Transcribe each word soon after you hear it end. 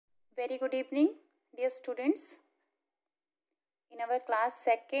Very good evening, dear students. In our class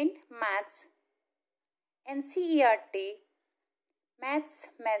 2nd Maths NCERT Maths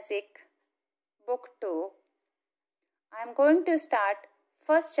Magic Book 2, I am going to start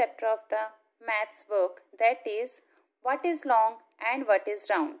first chapter of the Maths book, that is what is long and what is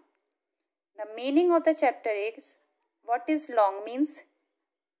round. The meaning of the chapter is what is long means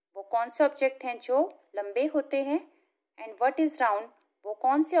वो कौन से object हैं जो लंबे होते हैं, and what is round वो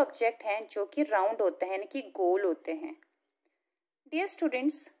कौन से ऑब्जेक्ट हैं जो कि राउंड होते हैं यानी कि गोल होते हैं. Dear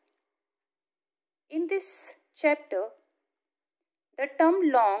students, in this chapter the term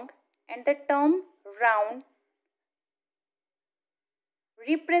long and the term round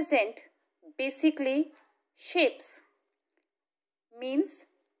represent basically shapes. Means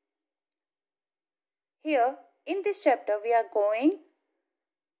here in this chapter we are going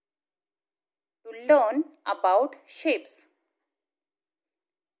to learn about shapes.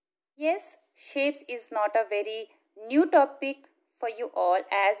 Yes, shapes is not a very new topic for you all,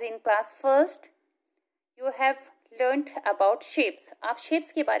 as in class 1st you have learnt about shapes. आप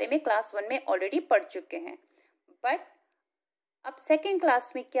shapes के बारे में class 1 में already पढ़ चुके हैं, but अब second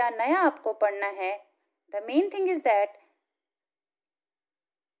class में क्या नया आपको पढ़ना है. The main thing is that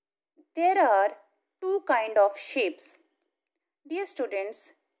there are to kind of shapes. Dear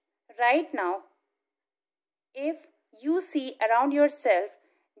students, right now if you see around your self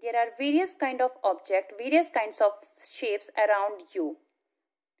there are various kind of object, various kinds of shapes around you.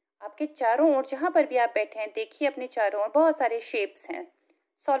 आपके चारों ओर जहाँ पर भी आप बैठे हैं देखिए अपने चारों ओर बहुत सारे शेप्स हैं,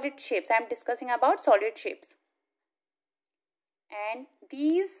 solid shapes. I am discussing about solid shapes. And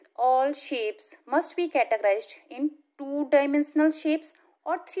these all shapes must be categorized in 2-dimensional shapes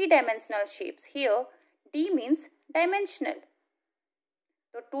or 3-dimensional shapes. Here D means dimensional.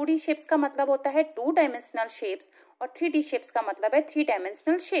 तो 2D shapes का मतलब होता है 2-dimensional shapes और 3D shapes का मतलब है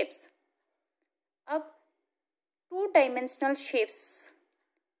 3-dimensional shapes. अब 2-dimensional shapes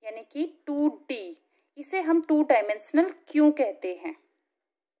यानी कि 2D, इसे हम 2-dimensional क्यों कहते हैं?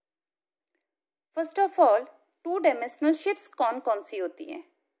 First of all, 2-dimensional shapes कौन कौन सी होती हैं?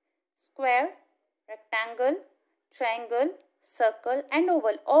 Square, rectangle, triangle, circle and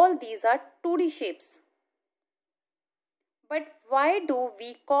Oval. All these are 2D shapes. But why do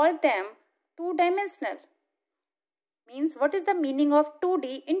we call them 2-dimensional? Means what is the meaning of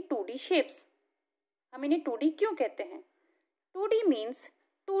 2D in 2D shapes? हम इन्हें 2D क्यों कहते हैं? 2D means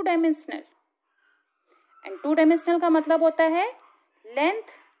 2-dimensional. And 2-dimensional का मतलब होता है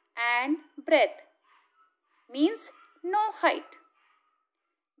length and breadth, means no height.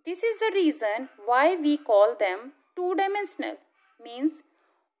 This is the reason why we call them 2-dimensional. Means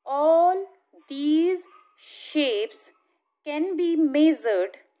all these shapes can be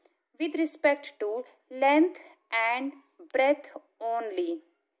measured with respect to length and breadth only.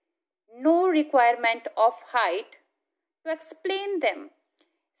 No requirement of height to explain them.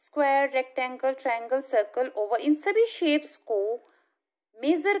 Square, rectangle, triangle, circle, oval, इन सभी shapes को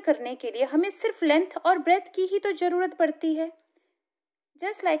measure करने के लिए हमें सिर्फ length और breath की ही तो ज़रूरत पड़ती है.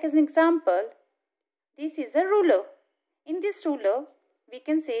 Just like as an example, this is a ruler. In this ruler we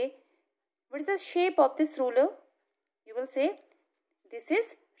can say what is the shape of this ruler? You will say this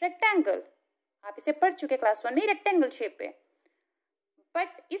is rectangle. आप इसे पढ़ चुके क्लास 1 में, रेक्टेंगल शेप है.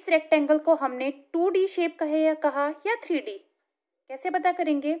 But इस rectangle को हमने 2D shape कहे या कहा या 3D, कैसे पता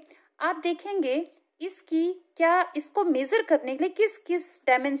करेंगे? आप देखेंगे इसकी क्या इसको मेज़र करने के लिए किस किस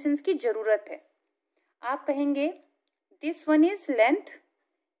डायमेंशंस की ज़रूरत है. आप कहेंगे दिस वन इज़ लेंथ,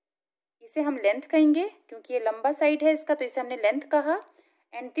 इसे हम लेंथ कहेंगे क्योंकि ये लंबा साइड है इसका, तो इसे हमने लेंथ कहा.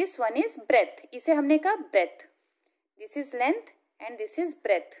 And this one is breath, इसे हमने कहा breath. This is length and this is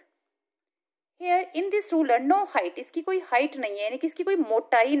breath. Here in this ruler no height, इसकी कोई हाइट नहीं है यानी कि इसकी कोई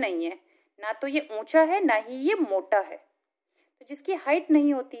मोटाई नहीं है. ना तो ये ऊंचा है ना ही ये मोटा है. तो जिसकी हाइट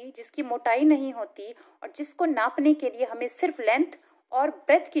नहीं होती, जिसकी मोटाई नहीं होती और जिसको नापने के लिए हमें सिर्फ लेंथ और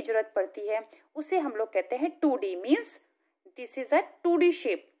ब्रेथ की जरूरत पड़ती है, उसे हम लोग कहते हैं 2D. Means this is a 2D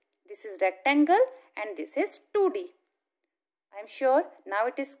shape. This is rectangle and this is 2D. I am sure now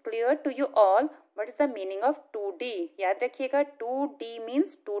it is clear to you all what is the meaning of 2D. याद रखिएगा, 2D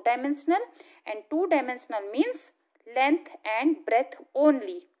means 2-dimensional and 2-dimensional means length and breadth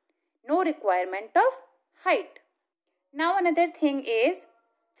only. No requirement of height. Now another thing is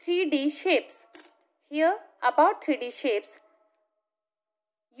 3D shapes. Here about 3D shapes,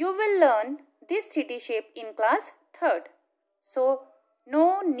 you will learn this 3D shape in class 3rd. So no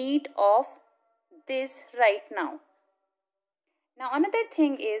need of this right now. Now another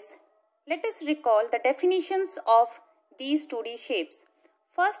thing is, let us recall the definitions of these 2D shapes.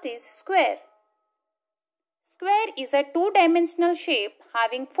 First is square. Square is a two-dimensional shape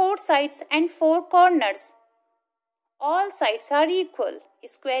having 4 sides and 4 corners. All sides are equal.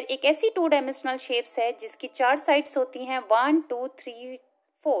 Square एक ऐसी two dimensional shapes है जिसकी 4 sides होती हैं, 1 2 3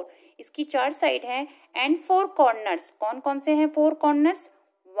 4. इसकी 4 side हैं and 4 corners. कौन कौन से हैं 4 कॉर्नर्स?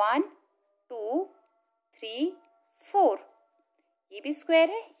 1 2 3 4. ये भी स्क्वायर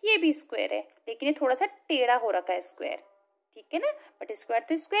है, ये भी स्क्वायर है, लेकिन ये थोड़ा सा टेढ़ा हो रखा है स्क्वायर. ठीक है ना, बट स्क्वायर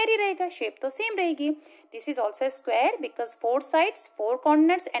तो स्क्वायर ही रहेगा, शेप तो सेम रहेगी. This is also square because 4 sides 4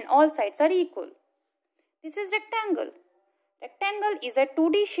 corners and all sides are equal. This is rectangle. Rectangle is a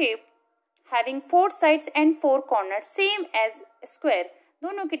 2D shape having 4 sides and 4 corners, same as square.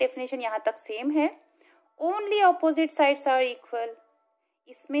 दोनों की definition यहाँ तक same है. Only opposite sides are equal.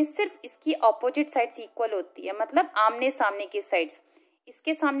 इसमें सिर्फ इसकी opposite sides equal होती है, मतलब आमने सामने की साइड्स.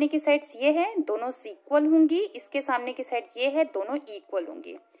 इसके सामने की साइड्स ये है, दोनों इक्वल होंगी. इसके सामने की साइड ये है, दोनों इक्वल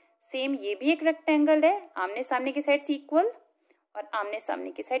होंगी. सेम ये भी एक रेक्टेंगल है, आमने सामने की साइड्स इक्वल और आमने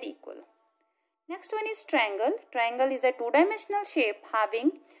सामने की side equal. Next one is triangle. Triangle is a two-dimensional shape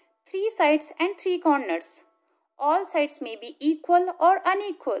having 3 sides and 3 corners. All sides may be equal or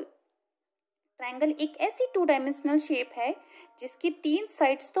unequal. Triangle एक ऐसी two-dimensional shape है जिसकी 3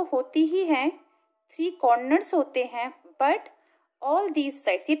 sides तो होती ही हैं, 3 corners होते हैं, but all these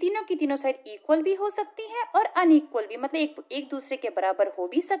sides, ये तीनों की तीनों साइड equal भी हो सकती हैं और unequal भी, मतलब एक दूसरे के बराबर हो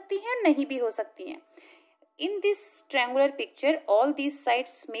भी सकती हैं, नहीं भी हो सकती हैं. In this triangular picture, all these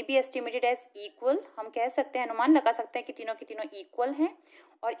sides may be estimated as equal. हम कह सकते हैं, अनुमान लगा सकते हैं कि तीनों की तीनों equal हैं,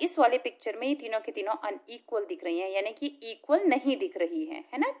 और इस वाले पिक्चर में ये तीनों की तीनों unequal दिख रही हैं, यानी कि equal नहीं दिख रही हैं,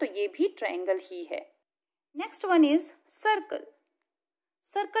 है ना. तो ये भी triangle ही है. Next one is circle.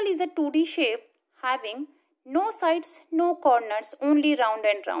 Circle is a 2D shape having no sides, no corners, only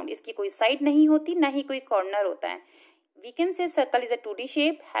round and round. इसकी कोई साइड नहीं होती, ना ही कोई कॉर्नर होता है. We can say circle is a 2D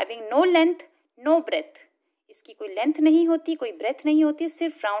shape having no length, no breadth. इसकी कोई लेंथ नहीं होती, कोई ब्रेथ नहीं होती,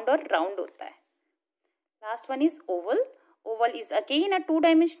 सिर्फ राउंड और राउंड होता है. Last one is Oval. Oval is again a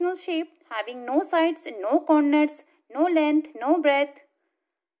 2-dimensional shape having no sides, no corners, no length, no breath.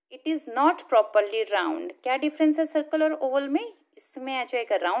 It is not properly round. क्या डिफरेंस है सर्कल और ओवल में? इसमें आ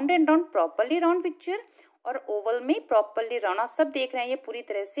जाएगा round and round, properly round picture, और Oval में properly round. आप सब देख रहे हैं, ये पूरी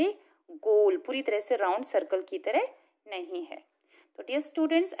तरह से गोल, पूरी तरह से राउंड सर्कल की तरह नहीं है. तो dear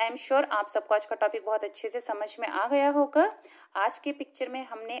students, I am sure आप सबको आज का टॉपिक बहुत अच्छे से समझ में आ गया होगा. आज के पिक्चर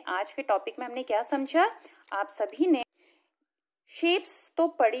में आज के टॉपिक में हमने क्या समझा? आप सभी ने शेप्स तो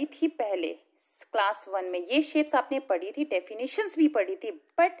पढ़ी थी पहले क्लास 1 में, ये शेप्स आपने पढ़ी थी, डेफिनेशंस भी पढ़ी थी,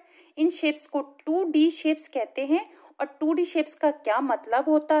 बट इन शेप्स को 2D शेप्स कहते हैं, और 2D शेप्स का क्या मतलब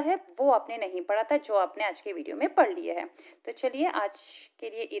होता है वो आपने नहीं पढ़ा था, जो आपने आज के वीडियो में पढ़ लिया है. तो चलिए आज के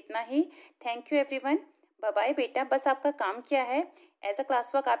लिए इतना ही. Thank you everyone. Bye bye बेटा. बस आपका काम क्या है, एज अ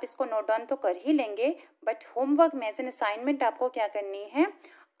क्लास वर्क आप इसको नोट डाउन तो कर ही लेंगे, बट होमवर्क में एज एन असाइनमेंट आपको क्या करनी है,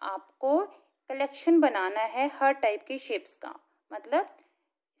 आपको कलेक्शन बनाना है हर टाइप की शेप्स का. मतलब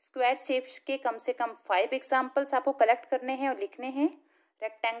स्क्वायर शेप्स के कम से कम 5 एग्जाम्पल्स आपको कलेक्ट करने हैं और लिखने हैं.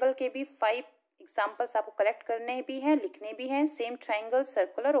 रेक्टेंगल के भी 5 एग्जाम्पल्स आपको कलेक्ट करने भी हैं, लिखने भी हैं. सेम ट्राइंगल,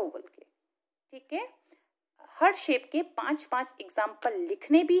 सर्कल और ओवल के. ठीक है, हर शेप के 5-5 एग्जाम्पल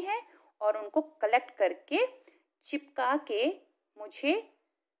लिखने भी हैं और उनको कलेक्ट करके चिपका के मुझे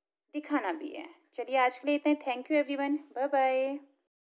दिखाना भी है. चलिए आज के लिए इतना ही. Thank you everyone. Bye bye.